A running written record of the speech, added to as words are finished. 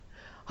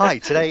Hi,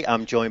 today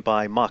I'm joined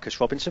by Marcus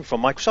Robinson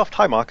from Microsoft.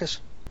 Hi,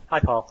 Marcus. Hi,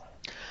 Paul.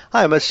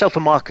 Hi, myself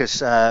and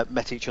Marcus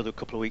met each other a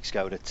couple of weeks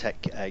ago at a Tech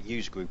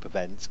User Group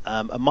event,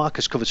 and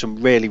Marcus covered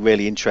some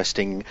really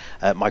interesting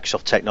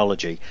Microsoft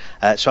technology.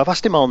 So I've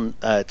asked him on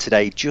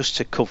today just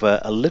to cover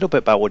a little bit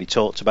about what he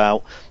talked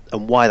about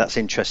and why that's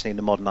interesting in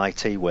the modern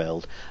IT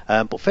world.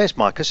 But first,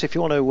 Marcus, if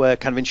you want to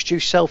kind of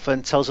introduce yourself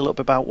and tell us a little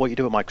bit about what you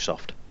do at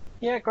Microsoft.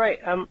 Yeah, great.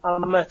 I'm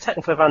a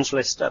technical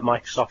evangelist at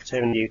Microsoft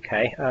here in the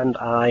UK, and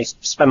I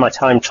spend my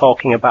time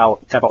talking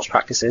about DevOps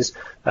practices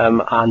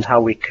and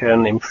how we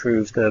can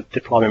improve the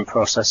deployment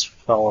process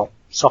for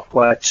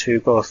software to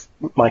both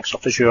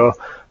Microsoft Azure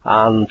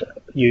and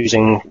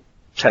using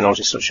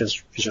technologies such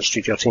as Visual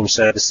Studio Team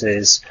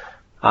Services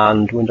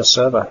and Windows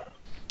Server.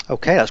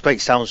 Okay, that's great.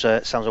 Sounds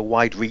a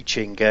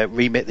wide-reaching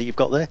remit that you've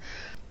got there.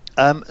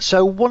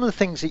 So one of the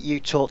things that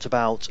you talked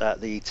about at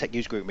the Tech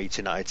User Group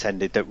meeting that I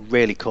attended that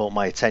really caught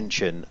my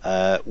attention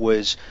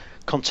was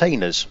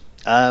containers.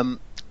 And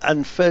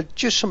for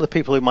just some of the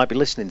people who might be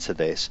listening to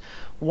this,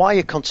 why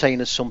are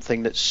containers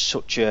something that's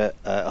such a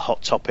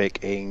hot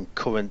topic in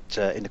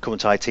the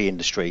current IT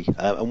industry?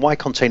 And why are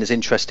containers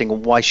interesting,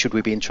 and why should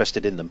we be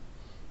interested in them?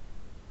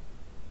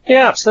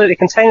 Yeah, absolutely.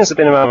 Containers have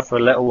been around for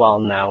a little while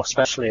now,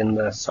 especially in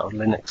the sort of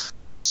Linux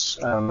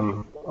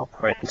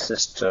operating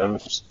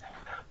systems.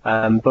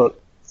 But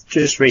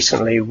just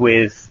recently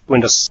with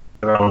Windows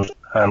around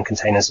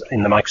containers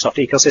in the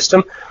Microsoft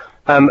ecosystem,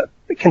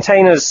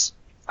 containers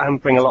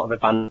bring a lot of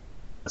advantage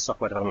to the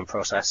software development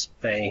process.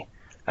 They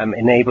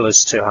enable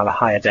us to have a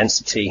higher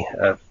density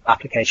of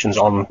applications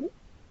on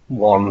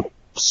one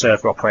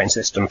server operating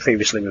system.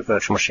 Previously with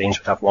virtual machines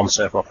we'd have one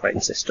server operating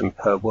system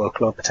per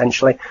workload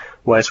potentially,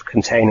 whereas with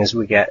containers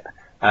we get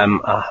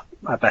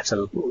a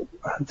better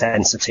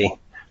density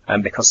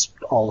because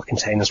all the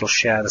containers will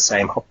share the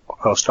same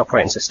host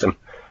operating system.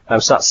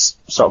 So that's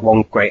sort of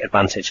one great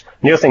advantage.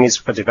 The other thing is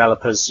for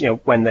developers,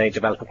 when they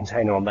develop a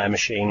container on their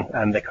machine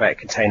and they create a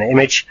container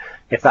image,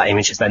 if that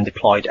image is then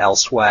deployed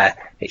elsewhere,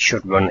 it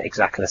should run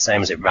exactly the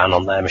same as it ran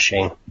on their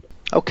machine.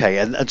 Okay,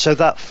 and so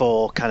that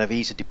for kind of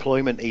ease of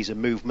deployment, ease of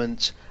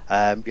movement,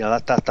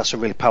 that's a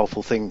really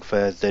powerful thing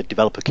for the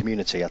developer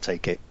community, I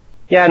take it.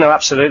 Yeah, no,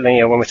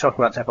 absolutely. When we're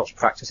talking about DevOps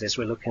practices,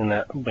 we're looking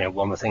at,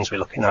 one of the things we're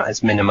looking at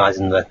is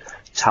minimizing the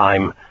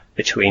time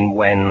between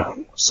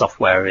when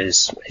software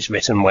is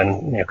written,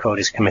 when code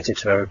is committed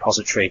to a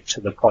repository to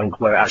the point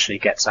where it actually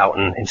gets out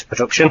and into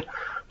production.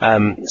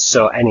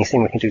 So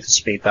anything we can do to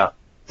speed that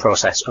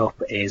process up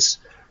is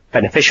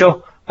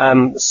beneficial.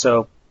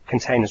 So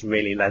containers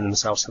really lend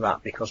themselves to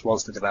that, because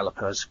once the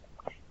developers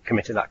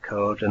committed that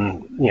code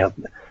and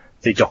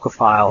the Docker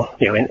file,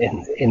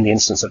 in the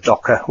instance of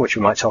Docker, which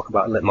we might talk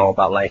about a little more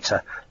about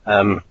later,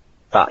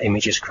 that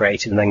image is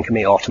created and then can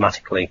be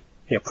automatically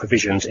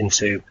provisioned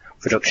into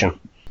production.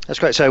 That's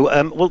great. So,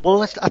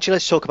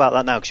 let's talk about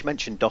that now, because you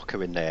mentioned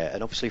Docker in there,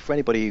 and obviously for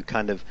anybody who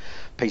kind of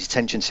pays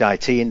attention to the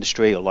IT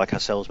industry, or like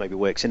ourselves maybe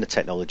works in the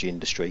technology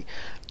industry,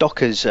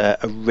 Docker's a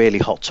really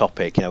hot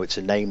topic. It's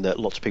a name that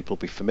lots of people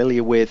will be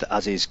familiar with,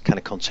 as is kind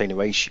of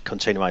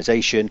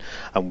containerization,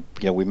 and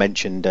we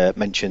mentioned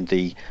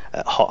the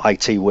hot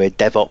IT word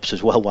DevOps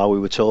as well while we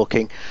were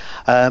talking.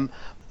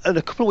 And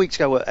a couple of weeks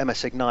ago at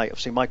MS Ignite,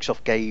 obviously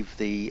Microsoft gave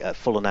the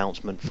full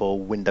announcement for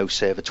Windows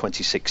Server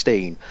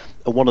 2016.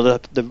 And one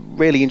of the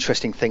really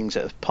interesting things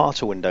that are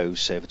part of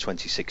Windows Server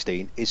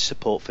 2016 is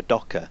support for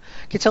Docker.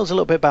 Can you tell us a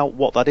little bit about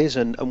what that is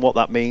and what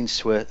that means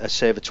to a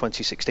Server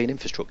 2016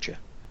 infrastructure?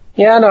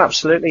 Yeah, no,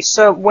 absolutely.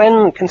 So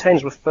when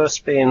containers were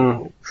first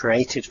being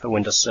created for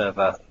Windows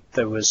Server,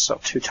 there was sort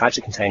of two types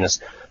of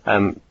containers,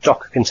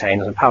 Docker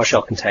containers and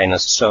PowerShell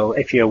containers. So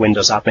if you're a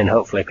Windows admin,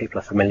 hopefully people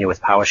are familiar with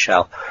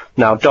PowerShell.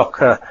 Now,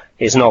 Docker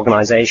is an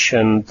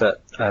organization that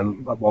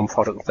one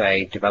product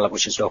they develop,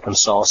 which is open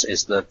source,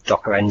 is the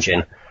Docker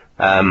engine.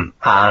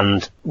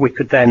 And we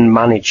could then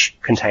manage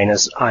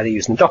containers either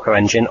using the Docker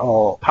engine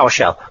or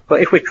PowerShell. But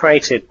if we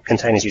created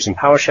containers using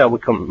PowerShell, we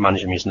couldn't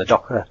manage them using the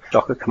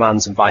Docker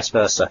commands and vice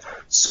versa.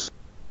 So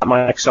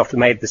Microsoft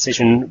made the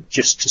decision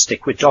just to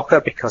stick with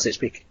Docker because it's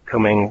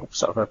becoming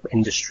sort of an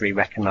industry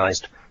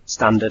recognized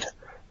standard.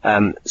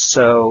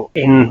 So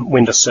in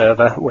Windows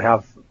Server, we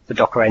have the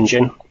Docker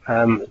engine,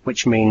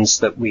 which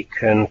means that we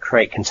can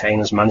create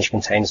containers, manage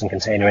containers and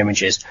container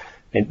images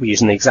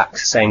using the exact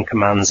same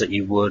commands that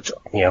you would,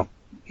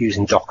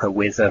 using Docker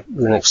with a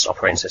Linux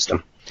operating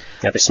system.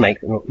 This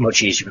makes it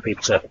much easier for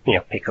people to,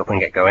 pick up and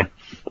get going.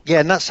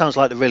 Yeah, and that sounds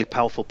like the really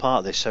powerful part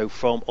of this. So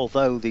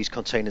although these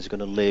containers are going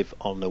to live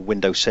on a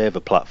Windows Server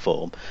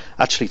platform,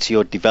 actually to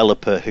your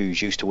developer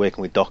who's used to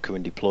working with Docker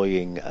and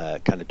deploying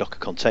kind of Docker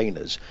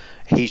containers,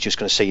 he's just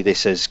going to see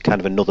this as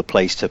kind of another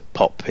place to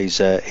pop his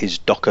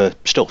Docker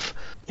stuff.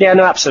 Yeah,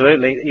 no,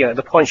 absolutely.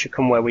 The point should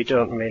come where we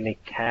don't really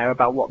care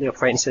about what the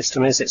operating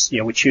system is. It's,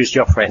 we choose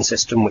the operating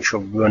system which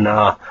will run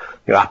our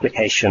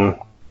application,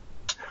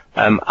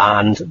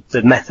 and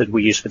the method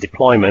we use for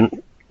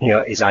deployment,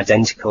 is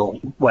identical,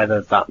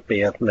 whether that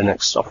be a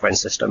Linux operating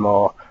system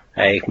or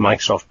a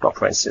Microsoft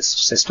operating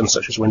system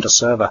such as Windows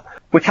Server.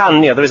 We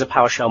can, there is a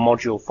PowerShell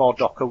module for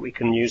Docker we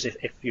can use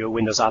if you're a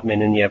Windows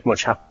admin and you're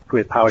much happy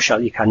with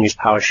PowerShell. You can use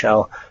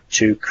PowerShell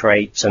to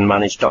create and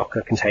manage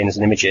Docker containers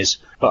and images,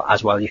 but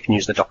as well you can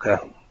use the Docker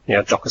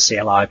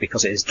CLI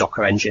because it is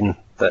Docker Engine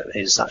that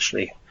is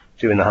actually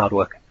doing the hard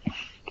work.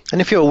 And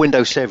if you're a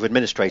Windows Server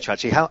administrator,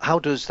 actually, how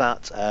does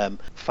that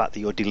fact that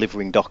you're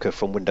delivering Docker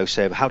from Windows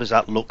Server, how does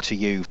that look to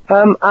you?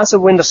 As a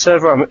Windows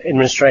Server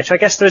administrator, I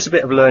guess there is a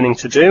bit of learning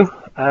to do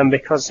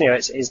because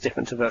it's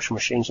different to virtual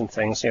machines and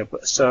things.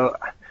 So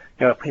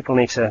people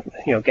need to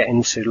get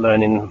into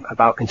learning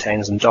about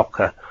containers and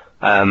Docker.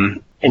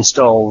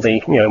 Install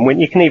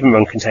you can even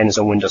run containers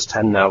on Windows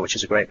 10 now, which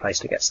is a great place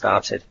to get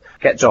started.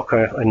 Get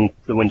Docker and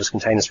the Windows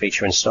Containers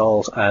feature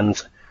installed and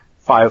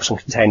fire up some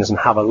containers and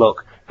have a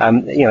look.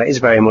 It is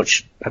very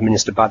much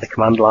administered by the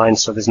command line,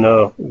 so there's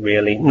not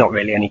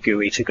really any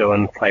GUI to go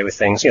and play with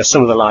things.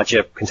 Some of the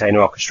larger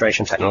container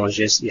orchestration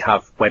technologies, you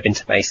have web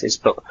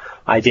interfaces, but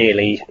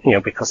ideally,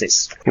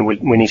 because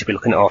we need to be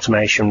looking at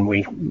automation,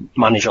 we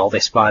manage all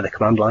this via the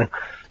command line.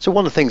 So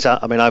one of the things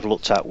I've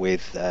looked at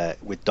with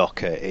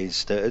Docker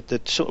is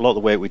that sort of a lot of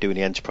the work we do in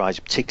the enterprise,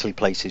 particularly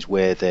places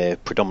where they're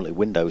predominantly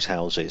Windows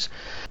houses,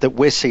 that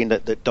we're seeing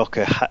that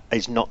Docker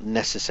is not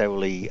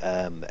necessarily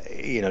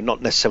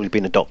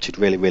being adopted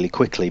really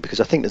quickly,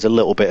 because I think there's a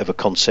little bit of a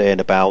concern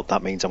about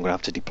that means I'm going to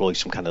have to deploy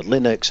some kind of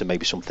Linux and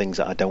maybe some things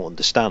that I don't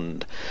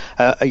understand.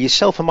 Are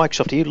yourself and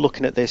Microsoft, are you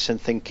looking at this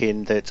and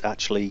thinking that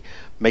actually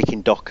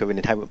making Docker an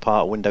inherent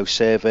part of Windows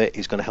Server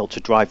is going to help to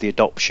drive the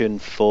adoption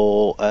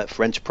for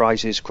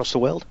enterprises across the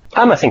world?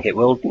 I think it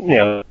will.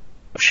 There's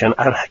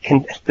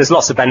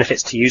lots of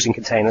benefits to using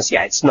containers.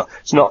 Yeah, it's not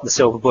the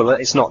silver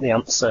bullet. It's not the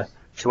answer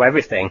to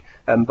everything.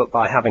 But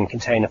by having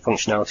container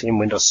functionality in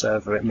Windows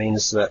Server, it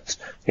means that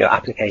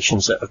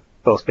applications that have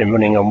both been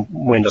running on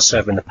Windows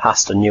Server in the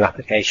past and new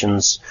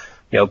applications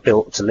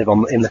built to live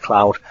in the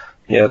cloud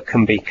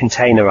can be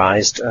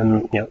containerized,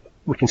 and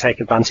we can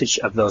take advantage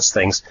of those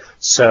things.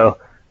 So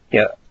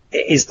it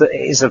is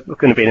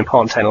going to be an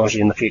important technology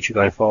in the future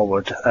going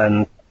forward,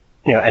 and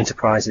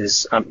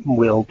enterprises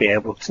will be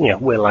able to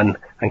will and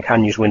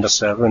can use Windows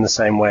Server in the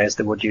same way as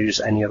they would use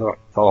any other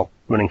for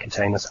running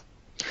containers.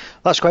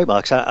 That's great,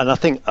 Mark. And I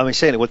think,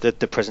 certainly with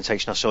the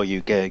presentation I saw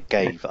you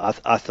gave,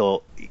 I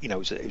thought, it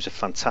was a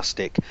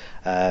fantastic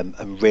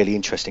and really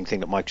interesting thing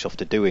that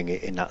Microsoft are doing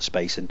in that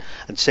space. And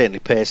certainly,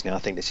 personally, I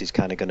think this is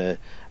kind of going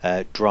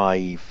to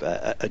drive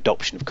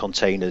adoption of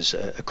containers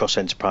across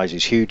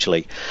enterprises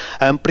hugely.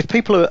 But if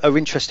people are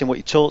interested in what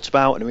you talked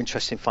about and are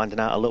interested in finding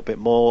out a little bit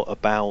more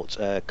about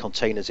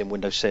containers in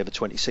Windows Server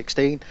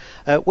 2016,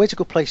 where's a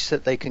good place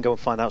that they can go and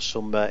find out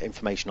some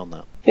information on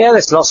that? Yeah,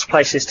 there's lots of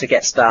places to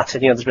get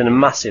started. There's been a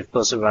massive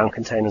buzz around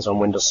containers on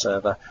Windows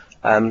Server.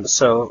 I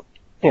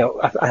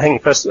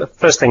think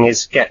first thing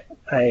is get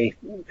a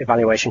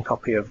evaluation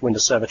copy of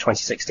Windows Server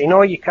 2016,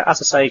 or you can, as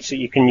I say,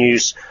 you can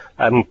use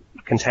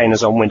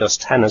containers on Windows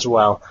 10 as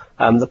well.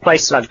 The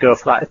place that I'd go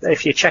for that,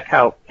 if you check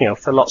out,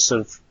 for lots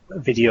of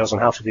videos on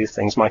how to do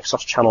things,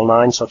 Microsoft Channel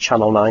 9, so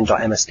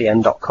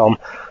channel9.msdn.com.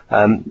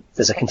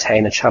 There's a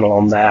container channel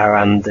on there,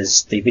 and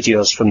there's the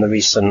videos from the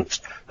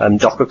recent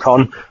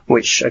DockerCon,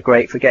 which are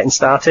great for getting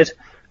started.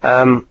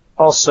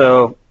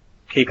 Also,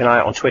 keep an eye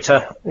out on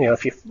Twitter.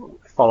 If you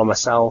follow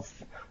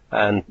myself,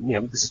 and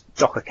there's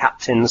Docker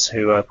captains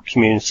who are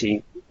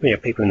community,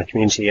 people in the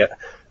community are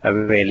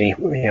really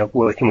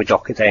working with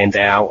Docker day in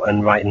day out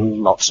and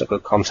writing lots of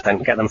good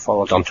content. Get them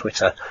followed on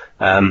Twitter,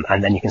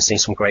 and then you can see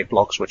some great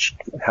blogs which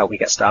help you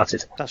get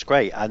started. That's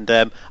great. And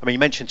you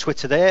mentioned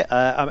Twitter there.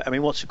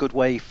 What's a good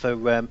way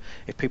for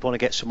if people want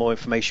to get some more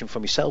information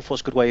from yourself?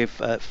 What's a good way of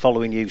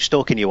following you,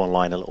 stalking you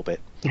online a little bit?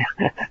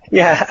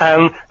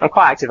 Yeah, I'm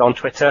quite active on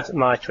Twitter.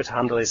 My Twitter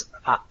handle is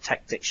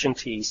 @TechDiction,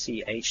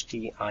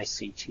 TechDiction.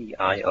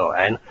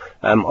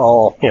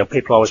 Or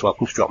people are always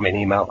welcome to drop me an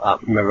email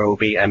at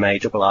Marrobi,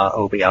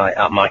 MARROBI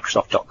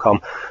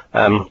 @Microsoft.com.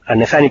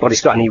 And if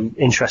anybody's got any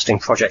interesting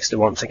projects they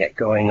want to get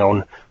going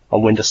on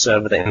Windows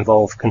Server that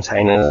involve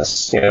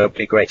containers, it'd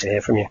be great to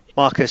hear from you.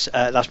 Marcus,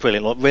 that's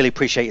brilliant. Look, really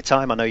appreciate your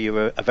time. I know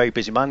you're a very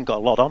busy man, got a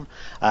lot on,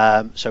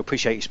 so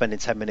appreciate you spending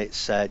 10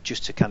 minutes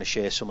just to kind of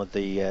share some of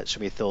your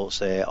thoughts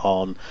there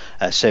on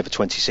Server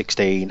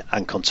 2016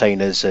 and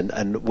containers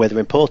and where they're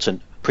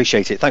important.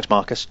 Appreciate it. Thanks,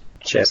 Marcus.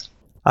 Cheers.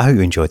 I hope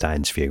you enjoyed that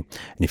interview,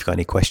 and if you've got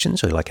any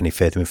questions or you'd like any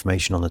further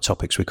information on the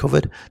topics we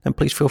covered, then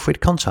please feel free to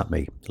contact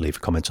me. Leave a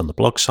comment on the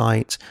blog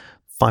site,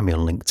 find me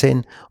on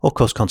LinkedIn, or of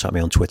course contact me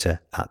on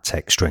Twitter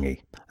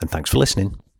 @TechStringy. And thanks for listening.